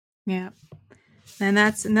 Yeah. And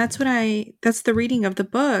that's the reading of the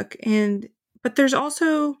book. But there's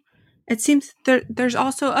also, it seems there's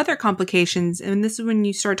also other complications. And this is when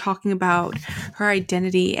you start talking about her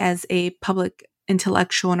identity as a public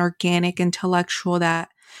intellectual, an organic intellectual, that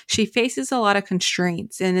she faces a lot of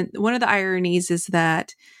constraints. And one of the ironies is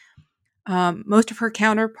that most of her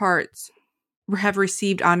counterparts have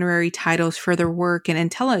received honorary titles for their work and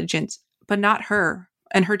intelligence, but not her.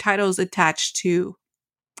 And her title is attached to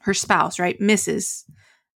her spouse, right? Mrs.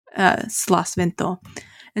 Slasvento.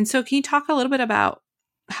 And so can you talk a little bit about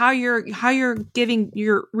how you're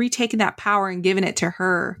retaking that power and giving it to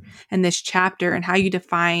her in this chapter, and how you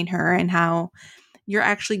define her, and how you're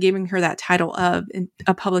actually giving her that title of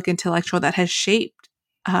a public intellectual that has shaped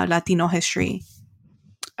Latino history?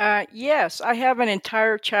 Yes, I have an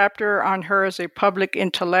entire chapter on her as a public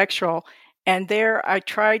intellectual. And there I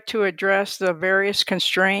tried to address the various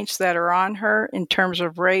constraints that are on her in terms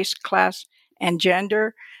of race, class, and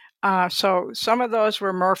gender. So some of those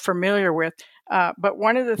we're more familiar with. But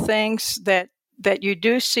one of the things that you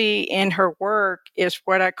do see in her work is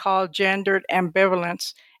what I call gendered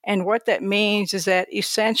ambivalence. And what that means is that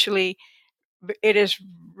essentially it is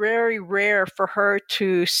very rare for her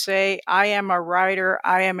to say, I am a writer,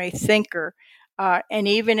 I am a thinker. And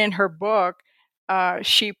even in her book,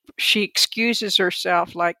 she excuses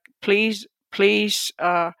herself, like, please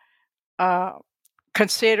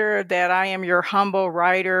consider that I am your humble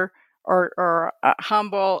writer, or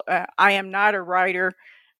humble. I am not a writer.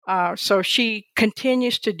 So she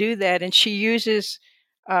continues to do that, and she uses,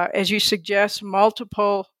 as you suggest,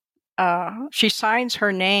 multiple. She signs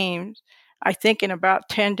her name, I think, in about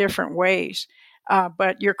 10 different ways.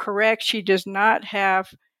 But you're correct; she does not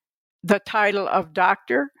have the title of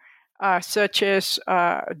doctor. Such as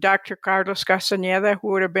Dr. Carlos Castañeda, who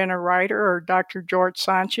would have been a writer, or Dr. George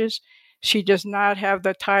Sanchez. She does not have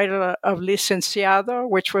the title of licenciado,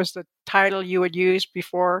 which was the title you would use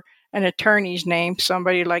before an attorney's name,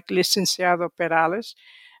 somebody like Licenciado Perales.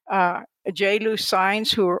 J. Lou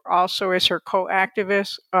Saenz, who also is her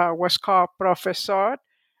co-activist, was called profesor.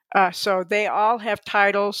 So they all have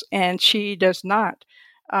titles, and she does not.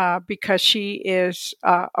 Because she is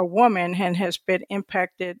a woman and has been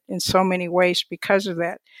impacted in so many ways because of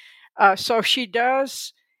that. So she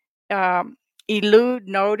does elude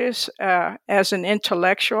notice as an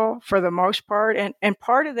intellectual for the most part. And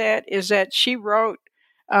part of that is that she wrote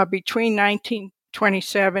between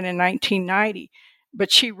 1927 and 1990,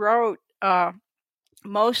 but she wrote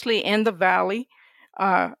mostly in the Valley,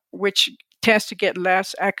 which tends to get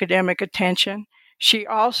less academic attention. She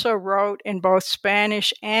also wrote in both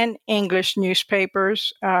Spanish and English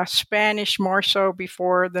newspapers, Spanish more so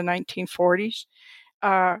before the 1940s.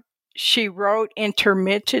 She wrote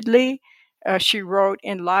intermittently. She wrote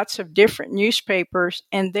in lots of different newspapers,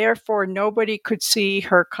 and therefore nobody could see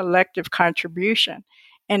her collective contribution.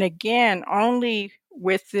 And again, only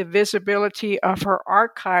with the visibility of her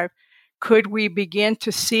archive could we begin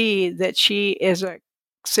to see that she is a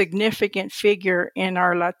significant figure in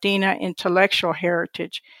our Latina intellectual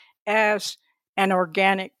heritage as an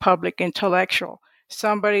organic public intellectual,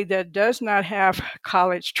 somebody that does not have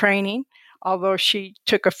college training, although she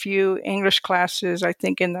took a few English classes, I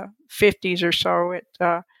think in the 50s or so at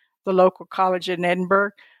the local college in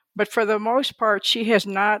Edinburgh. But for the most part, she has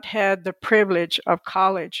not had the privilege of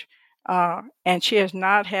college, and she has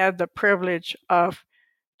not had the privilege of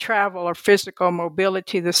travel or physical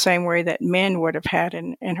mobility the same way that men would have had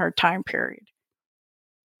in her time period.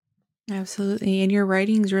 Absolutely. And your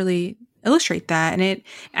writings really illustrate that. And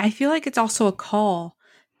I feel like it's also a call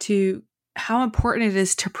to how important it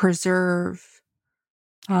is to preserve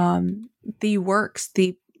the works,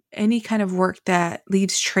 any kind of work that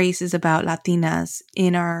leaves traces about Latinas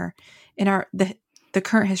in the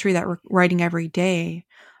current history that we're writing every day.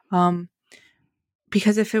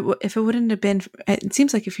 Because if it wouldn't have been, it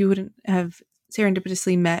seems like if you wouldn't have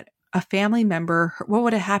serendipitously met a family member, what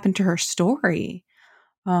would have happened to her story?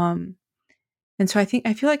 And so I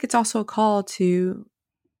feel like it's also a call to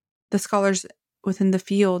the scholars within the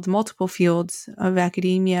field, multiple fields of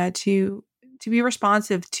academia, to be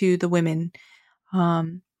responsive to the women,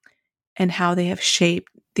 and how they have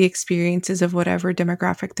shaped the experiences of whatever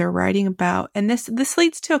demographic they're writing about. And this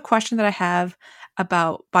leads to a question that I have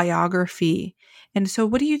about biography. And so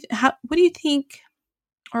what do you think,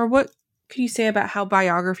 or what could you say about how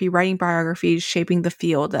writing biography is shaping the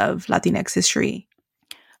field of Latinx history?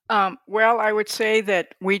 Well, I would say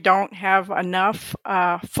that we don't have enough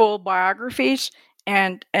full biographies,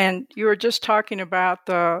 and you were just talking about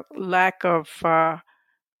the lack of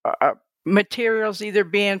materials either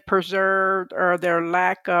being preserved or their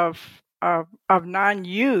lack of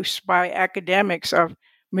non-use by academics of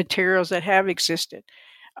materials that have existed.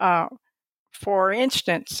 For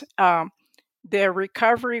instance, the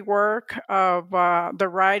recovery work of the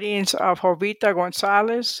writings of Jovita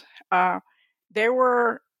Gonzalez, they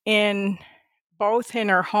were both in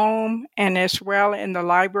her home and as well in the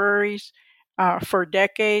libraries for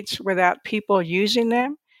decades without people using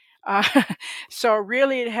them. Uh, so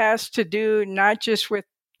really it has to do not just with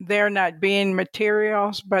there not being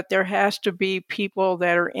materials, but there has to be people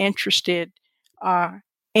that are interested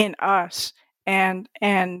in us. And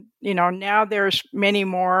now there's many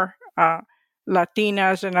more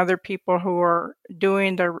Latinas and other people who are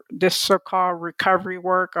doing this so-called recovery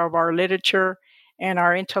work of our literature and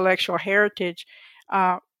our intellectual heritage.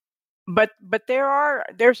 But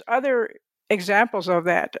there's other examples of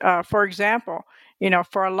that. For example,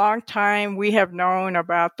 for a long time we have known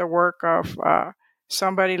about the work of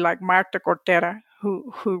somebody like Marta Cortera,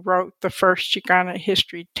 who wrote the first Chicana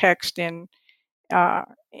history text in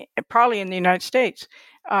probably in the United States.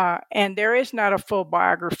 And there is not a full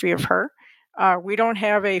biography of her. We don't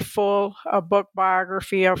have a full book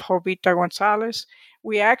biography of Jovita Gonzalez.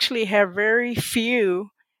 We actually have very few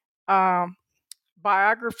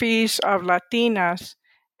biographies of Latinas,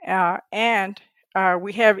 and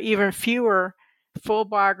we have even fewer full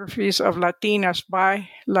biographies of Latinas by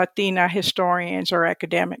Latina historians or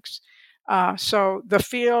academics. So the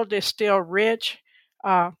field is still rich.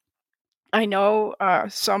 I know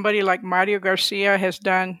somebody like Mario Garcia has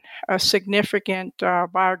done a significant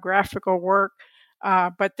biographical work,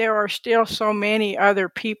 but there are still so many other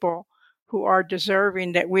people who are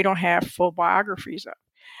deserving that we don't have full biographies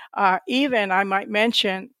of. Even I might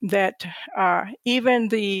mention that even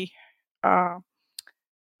the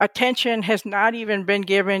attention has not even been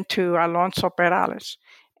given to Alonso Perales.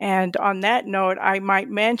 And on that note, I might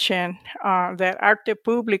mention that Arte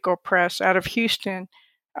Publico Press out of Houston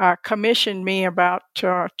commissioned me about 2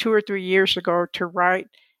 or 3 years ago to write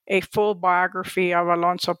a full biography of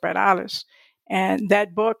Alonso Perales. And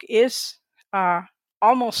that book is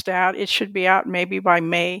almost out. It should be out maybe by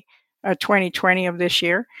May 2020 of this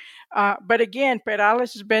year. But again,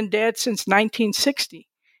 Perales has been dead since 1960.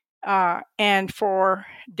 And for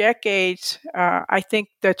decades, I think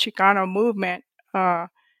the Chicano movement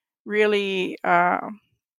really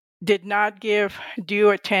did not give due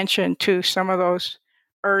attention to some of those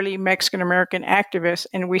early Mexican American activists,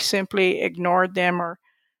 and we simply ignored them, or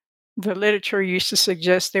the literature used to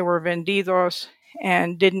suggest they were vendidos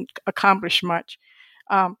and didn't accomplish much.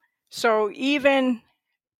 So even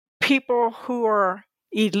people who are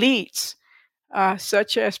elites,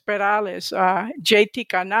 such as Perales, J.T.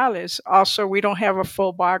 Canales, also, we don't have a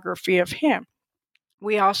full biography of him.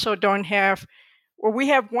 We also don't have, well, we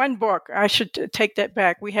have one book. I should take that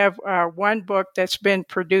back. We have one book that's been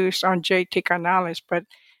produced on J.T. Canales, but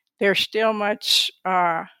there's still much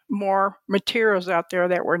more materials out there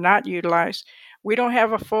that were not utilized. We don't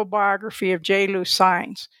have a full biography of J. Lou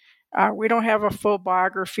Saenz. We don't have a full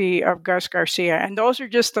biography of Gus Garcia. And those are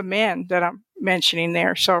just the men that I'm mentioning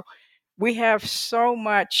there. So we have so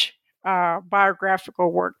much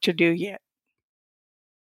biographical work to do yet.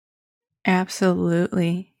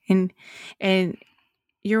 Absolutely. And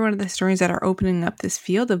you're one of the historians that are opening up this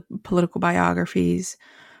field of political biographies.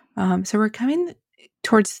 So we're coming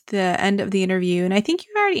towards the end of the interview, and I think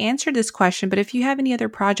you already answered this question, but if you have any other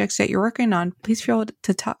projects that you're working on, please feel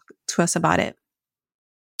to talk to us about it.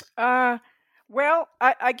 Well,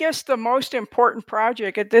 I guess the most important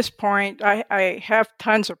project at this point, I have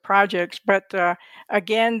tons of projects, but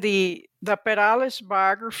again, the Perales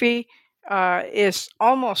biography is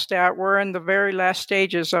almost out. We're in the very last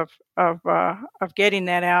stages of getting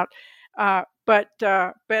that out. But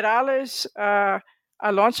Perales,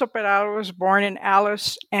 Alonso Perales was born in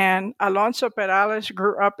Alice, and Alonso Perales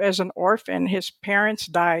grew up as an orphan. His parents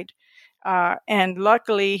died, and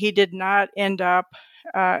luckily he did not end up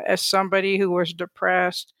as somebody who was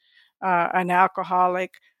depressed, an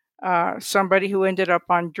alcoholic, somebody who ended up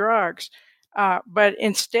on drugs, but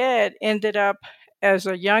instead ended up as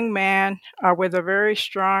a young man with a very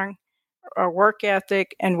strong work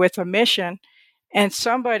ethic and with a mission, and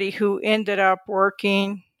somebody who ended up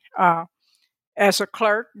working as a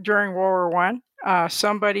clerk during World War I,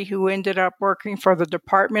 somebody who ended up working for the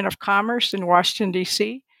Department of Commerce in Washington,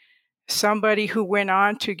 D.C., somebody who went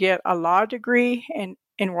on to get a law degree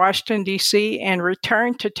in Washington, D.C., and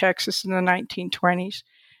returned to Texas in the 1920s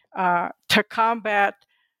to combat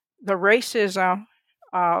the racism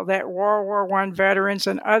that World War I veterans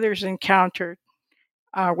and others encountered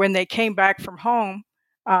when they came back from home,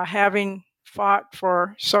 having fought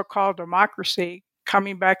for so-called democracy,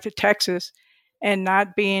 coming back to Texas and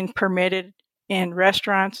not being permitted in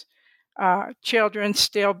restaurants, children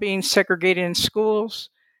still being segregated in schools,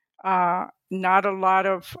 not a lot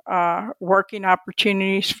of working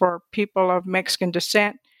opportunities for people of Mexican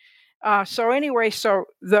descent. So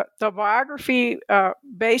the biography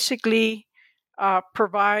basically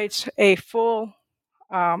provides a full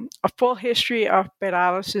history of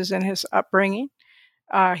Perales and his upbringing.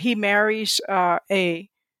 He marries a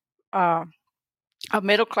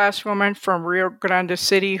middle-class woman from Rio Grande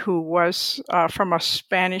City who was from a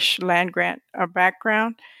Spanish land grant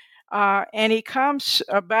background. And he comes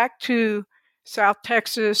back to South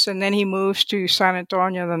Texas, and then he moves to San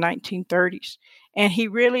Antonio in the 1930s. And he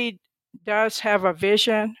really does have a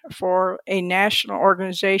vision for a national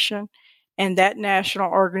organization, and that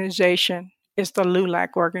national organization is the LULAC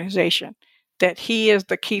organization that he is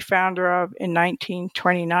the key founder of in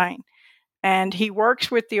 1929. And he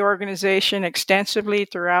works with the organization extensively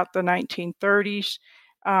throughout the 1930s.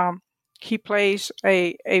 He plays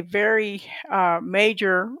a very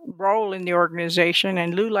major role in the organization.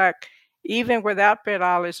 And LULAC, even without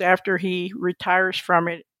Perales, after he retires from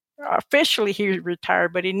it, officially he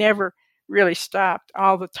retired, but he never really stopped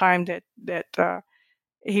all the time that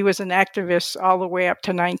he was an activist all the way up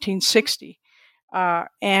to 1960.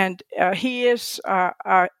 And he is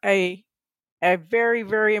a very,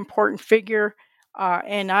 very important figure.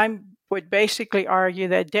 And I would basically argue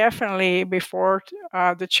that definitely before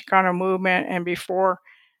the Chicano movement and before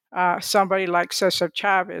somebody like Cesar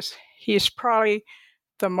Chavez, he's probably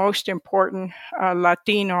the most important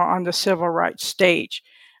Latino on the civil rights stage.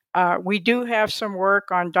 We do have some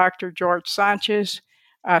work on Dr. George Sanchez.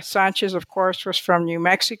 Sanchez, of course, was from New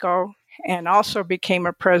Mexico and also became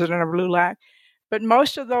a president of LULAC. But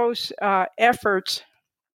most of those efforts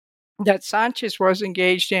that Sanchez was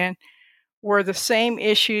engaged in were the same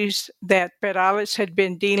issues that Perales had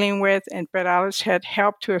been dealing with, and Perales had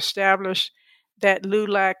helped to establish that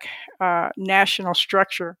LULAC national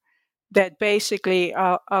structure that basically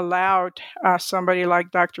allowed somebody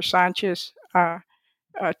like Dr. Sanchez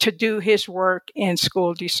to do his work in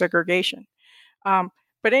school desegregation.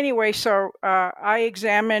 But anyway, so I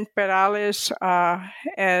examined Perales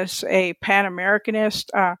as a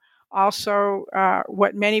Pan-Americanist. Also,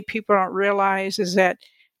 what many people don't realize is that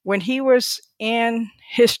when he was in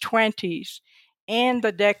his 20s, in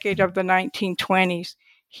the decade of the 1920s,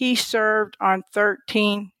 he served on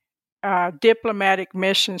 13 diplomatic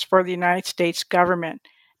missions for the United States government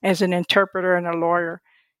as an interpreter and a lawyer.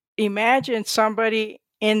 Imagine somebody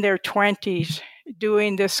in their 20s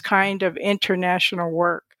doing this kind of international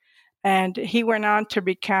work. And he went on to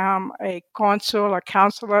become a consulate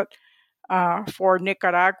for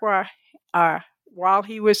Nicaragua while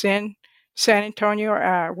he was in San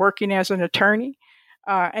Antonio working as an attorney.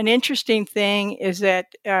 An interesting thing is that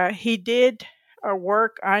he did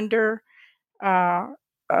work under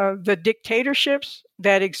the dictatorships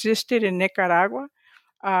that existed in Nicaragua.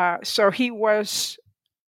 So he was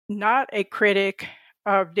not a critic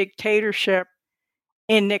of dictatorship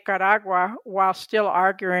in Nicaragua while still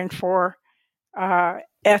arguing for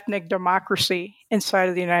ethnic democracy inside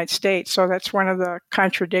of the United States. So that's one of the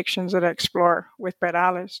contradictions that I explore with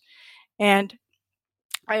Perales. And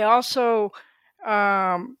I also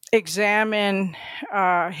examine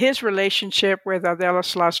his relationship with Adela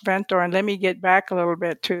Slas-Vento. And let me get back a little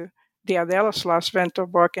bit to the Adela Slas-Vento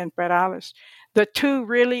book and Perales. The two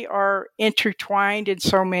really are intertwined in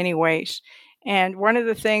so many ways. And one of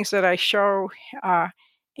the things that I show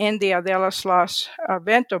in the Adela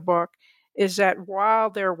Slas-Vento book is that while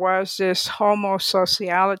there was this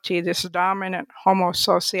homosociality, this dominant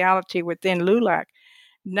homosociality within LULAC,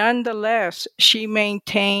 nonetheless, she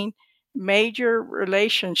maintained major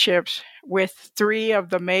relationships with three of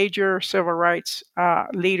the major civil rights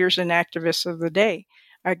leaders and activists of the day.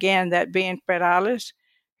 Again, that being Perales,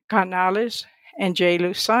 Canales, and J.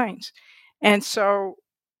 Lou Saenz. And so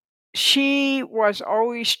she was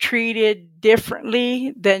always treated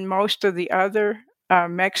differently than most of the other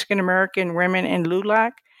Mexican-American women in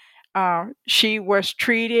LULAC. She was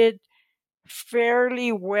treated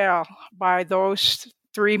fairly well by those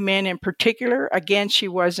three men in particular. Again, she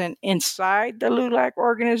wasn't inside the LULAC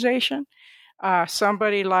organization.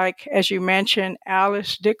 Somebody like, as you mentioned,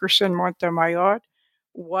 Alice Dickerson Montemayor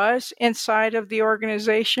was inside of the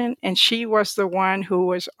organization, and she was the one who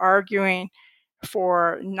was arguing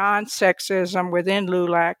for non-sexism within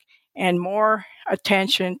LULAC and more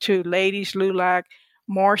attention to Ladies LULAC,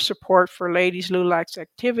 more support for Ladies LULAC's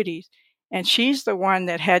activities. And she's the one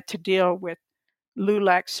that had to deal with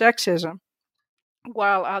LULAC sexism,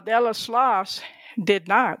 while Adela Slas did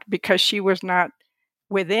not, because she was not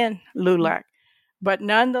within LULAC. But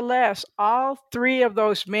nonetheless, all three of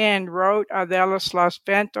those men wrote Adela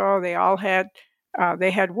Slas-Vento. They all had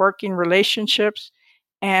working relationships,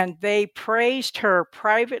 and they praised her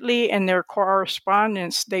privately in their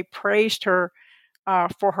correspondence. They praised her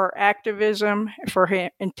for her activism, for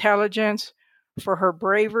her intelligence, for her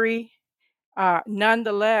bravery.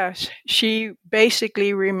 Nonetheless, she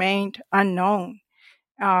basically remained unknown.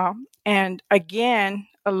 And again,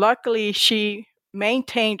 luckily, she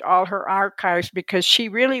maintained all her archives because she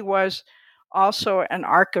really was also an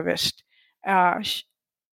archivist. And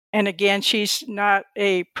again, she's not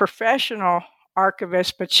a professional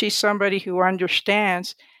archivist, but she's somebody who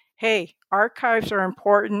understands, hey, archives are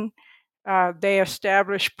important. They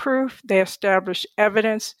establish proof, they establish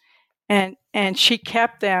evidence, and she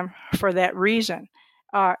kept them for that reason.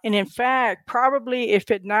 And in fact, probably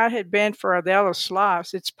if it not had been for Adela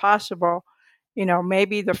Slas, it's possible,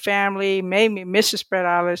 maybe the family, maybe Mrs.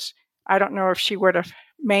 Perales, I don't know if she would have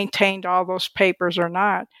maintained all those papers or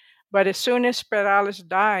not. But as soon as Perales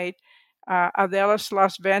died, Adela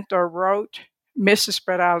Slas-Vento wrote Mrs.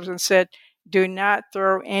 Perales and said, do not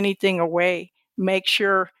throw anything away. Make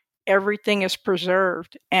sure everything is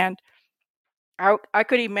preserved. And I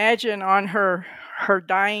could imagine on her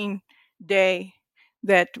dying day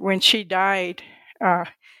that when she died,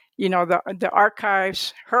 the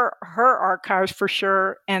archives, her archives for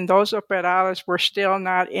sure, and those of Perales were still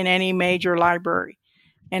not in any major library.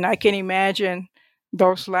 And I can imagine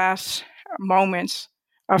those last moments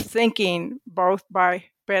of thinking, both by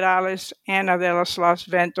Perales and Adela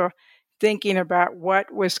Slas-Vento, thinking about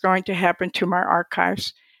what was going to happen to my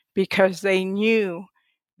archives, because they knew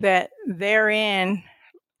that therein,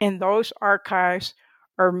 in those archives,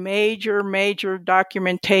 are major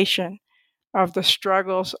documentation of the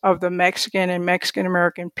struggles of the Mexican and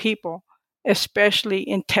Mexican-American people, especially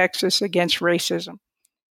in Texas against racism.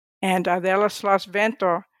 And Adela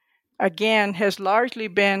Slas-Vento, again, has largely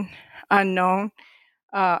been unknown.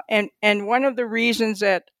 And one of the reasons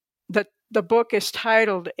that the book is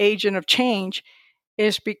titled Agent of Change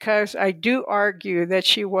is because I do argue that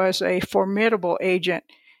she was a formidable agent.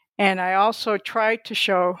 And I also tried to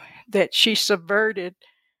show that she subverted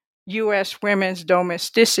U.S. women's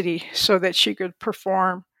domesticity so that she could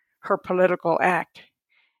perform her political act.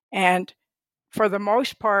 And for the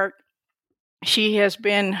most part, she has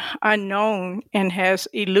been unknown and has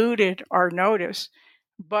eluded our notice.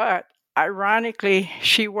 But ironically,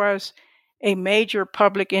 she was a major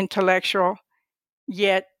public intellectual,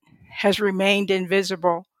 yet has remained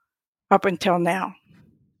invisible up until now.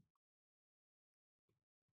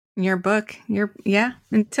 Your book,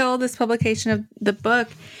 until this publication of the book.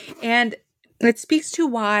 And it speaks to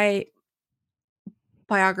why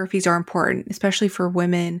biographies are important, especially for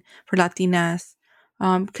women, for Latinas,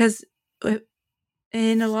 because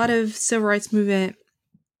in a lot of civil rights movement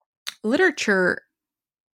literature,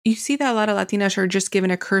 you see that a lot of Latinas are just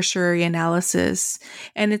given a cursory analysis.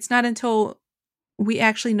 And it's not until we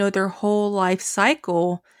actually know their whole life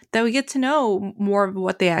cycle that we get to know more of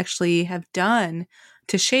what they actually have done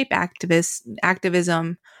to shape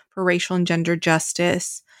activism for racial and gender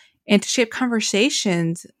justice, and to shape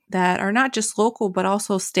conversations that are not just local, but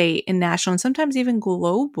also state and national, and sometimes even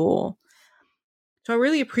global. So I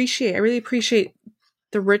really appreciate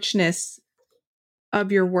the richness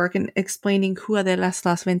of your work and explaining who Adela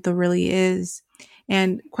Salas-Bento really is.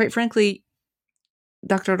 And quite frankly,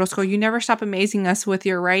 Dr. Orozco, you never stop amazing us with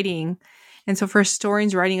your writing. And so for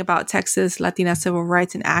historians writing about Texas Latina civil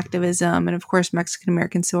rights and activism, and of course,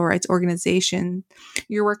 Mexican-American civil rights organization,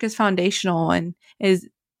 your work is foundational and is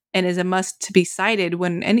a must to be cited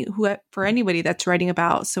for anybody that's writing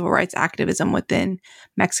about civil rights activism within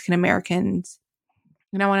Mexican-Americans.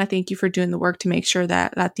 And I want to thank you for doing the work to make sure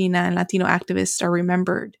that Latina and Latino activists are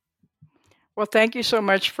remembered. Well, thank you so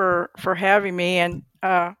much for having me. And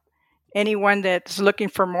anyone that's looking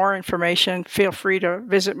for more information, feel free to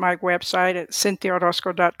visit my website at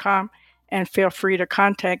cynthiaorozco.com and feel free to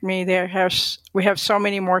contact me. We have so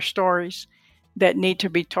many more stories that need to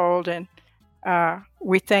be told. And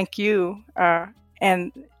we thank you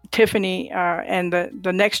and Tiffany and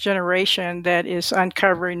the next generation that is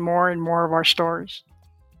uncovering more and more of our stories.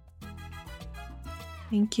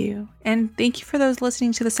 Thank you. And thank you for those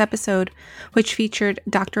listening to this episode, which featured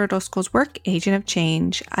Dr. Orozco's work, Agent of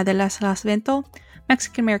Change, Adela Salas-Bento,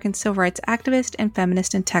 Mexican-American civil rights activist and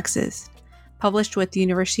feminist in Texas, published with the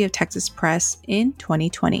University of Texas Press in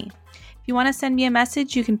 2020. If you want to send me a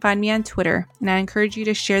message, you can find me on Twitter, and I encourage you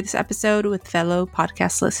to share this episode with fellow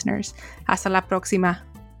podcast listeners. Hasta la próxima.